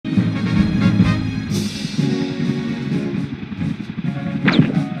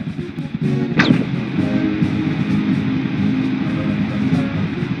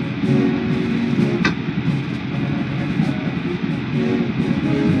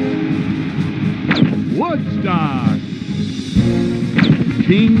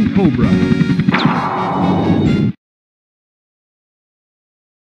King Cobra.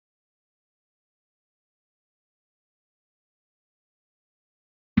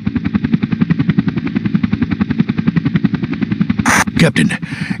 Captain,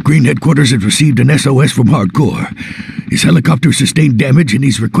 Green Headquarters has received an SOS from Hardcore. His helicopter sustained damage and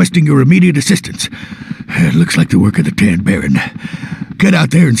he's requesting your immediate assistance. It looks like the work of the Tan Baron. Get out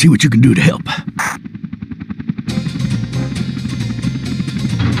there and see what you can do to help.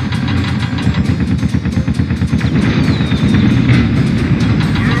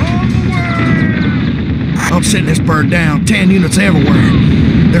 I'm setting this bird down. 10 units everywhere.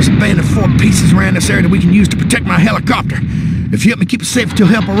 There's a band of 4 pieces around this area that we can use to protect my helicopter. If you help me keep it safe until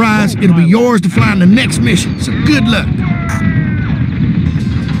help arrives, it'll be yours to fly on the next mission. So good luck.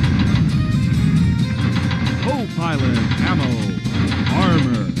 Co-pilot ammo,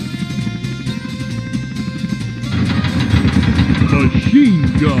 armor.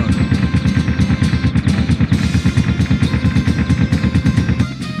 Machine gun.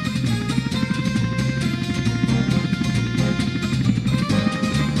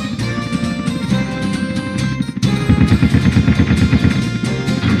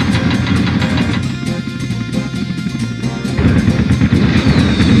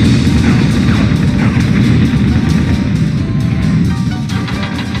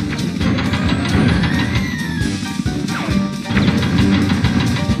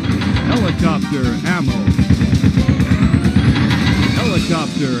 Helicopter ammo.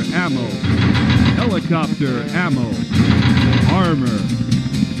 Helicopter ammo. Helicopter ammo. Armor.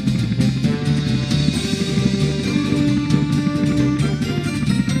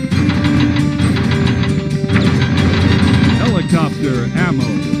 Helicopter ammo.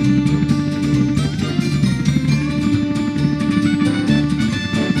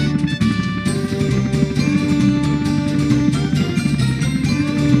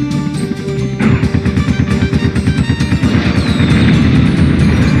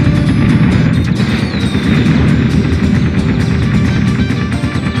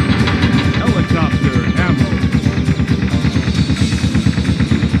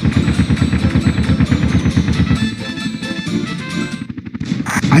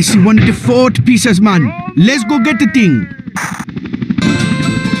 I see one of the 4 pieces, man. Let's go get the thing.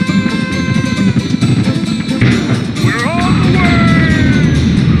 We're on the way!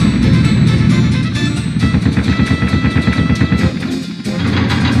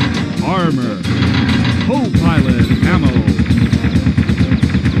 Armor. Co-pilot ammo.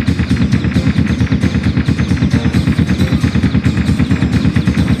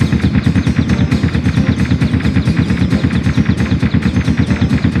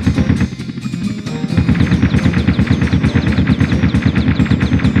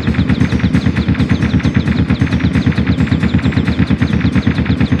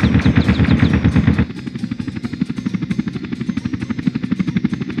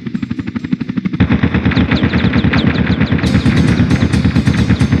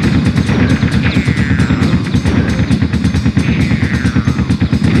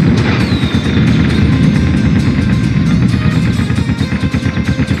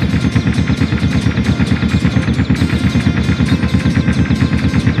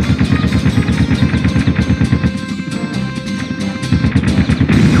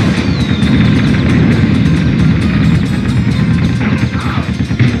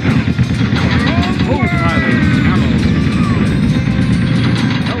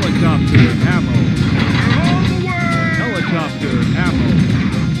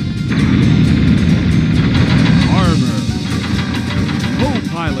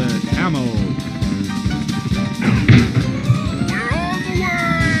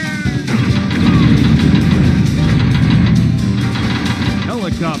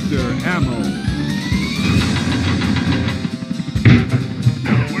 Helicopter ammo.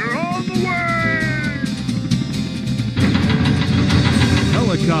 We're on the way!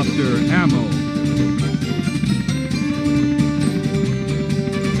 Helicopter ammo.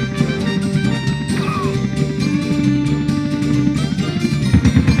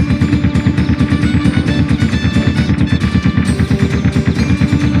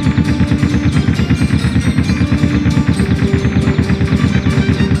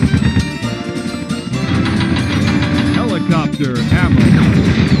 Helicopter ammo.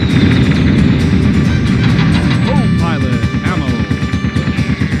 Co-pilot ammo.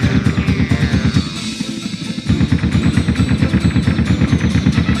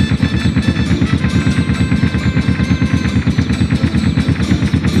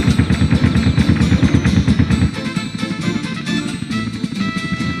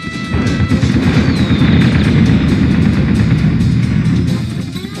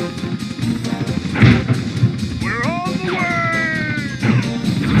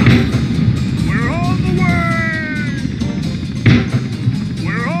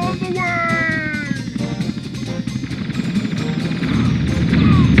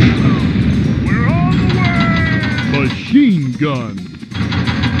 gun.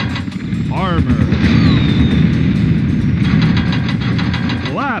 Armor.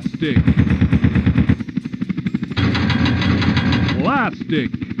 Plastic.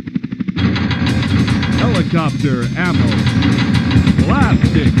 Plastic. Helicopter ammo.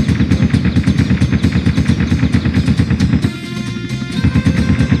 Plastic.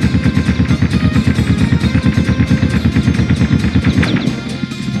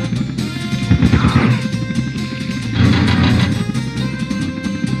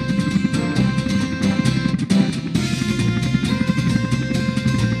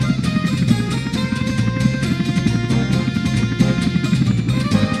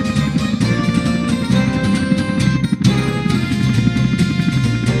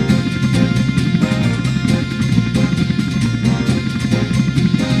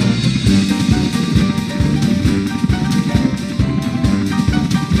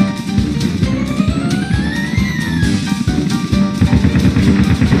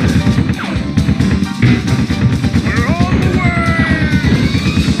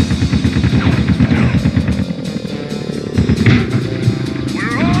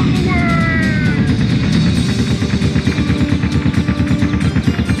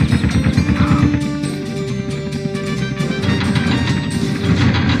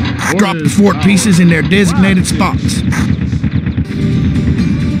 Drop the fort pieces in their designated spots.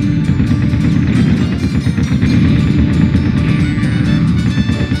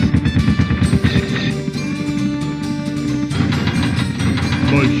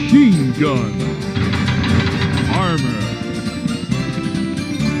 Machine gun. Armor.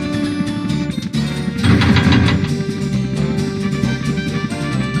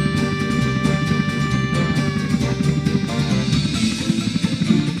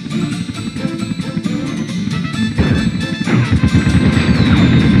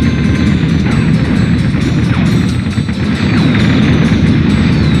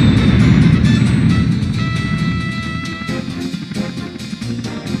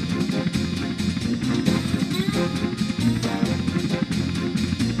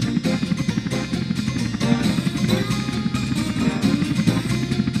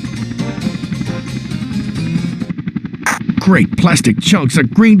 Great plastic chunks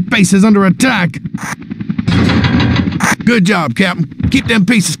of green base is under attack. Good job, Captain. Keep them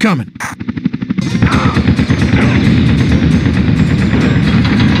pieces coming.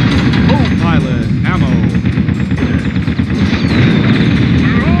 Co-pilot ammo.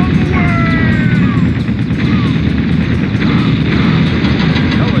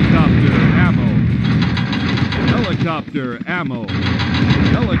 Helicopter ammo. Helicopter ammo.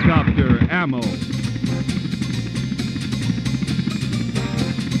 Helicopter ammo.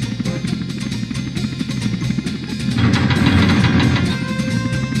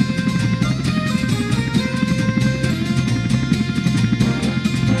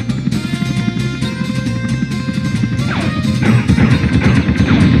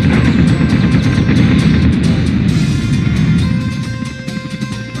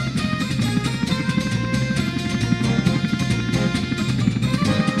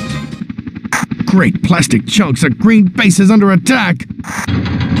 Great plastic chunks of green base is under attack.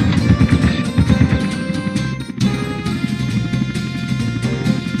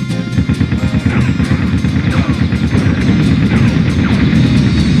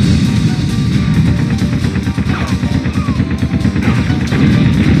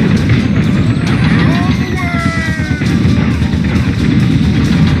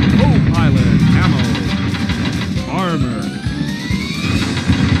 Co-pilot ammo. Armor.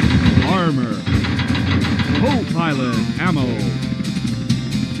 Armor. Co-pilot ammo.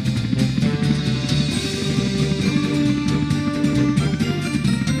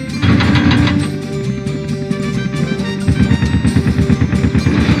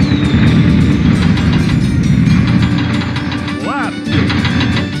 Plastic.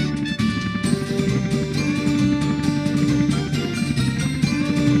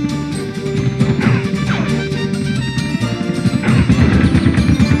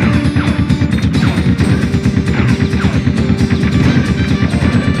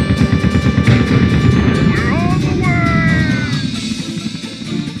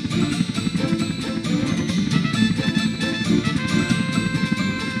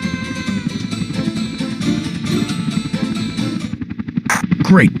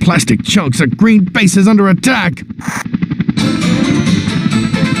 Great plastic chunks of green base is under attack.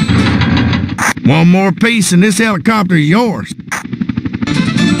 One more piece and this helicopter is yours.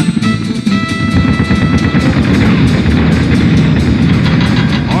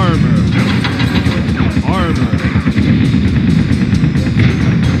 Armor. Armor.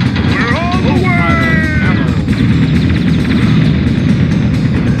 We're on the way! Ammo.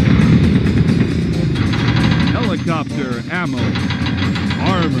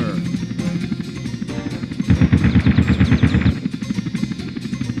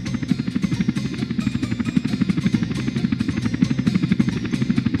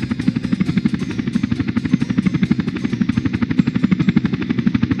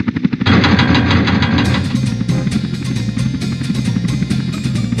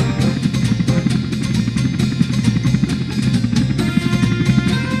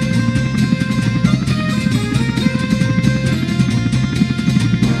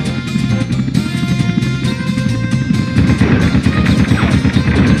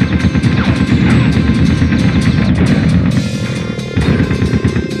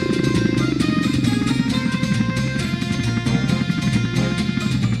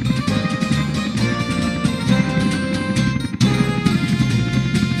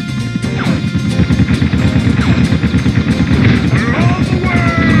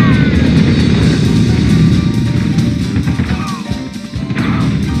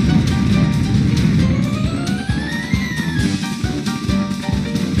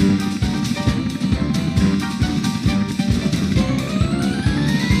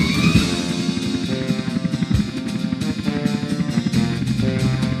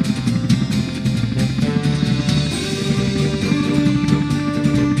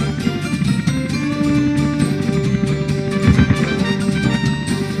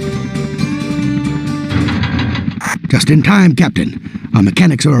 Just in time, Captain. Our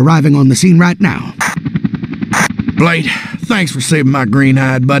mechanics are arriving on the scene right now. Blade, thanks for saving my green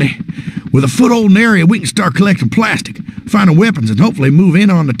hide, buddy. With a foothold in the area, we can start collecting plastic, finding weapons, and hopefully move in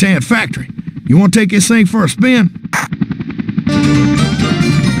on the tan factory. You want to take this thing for a spin?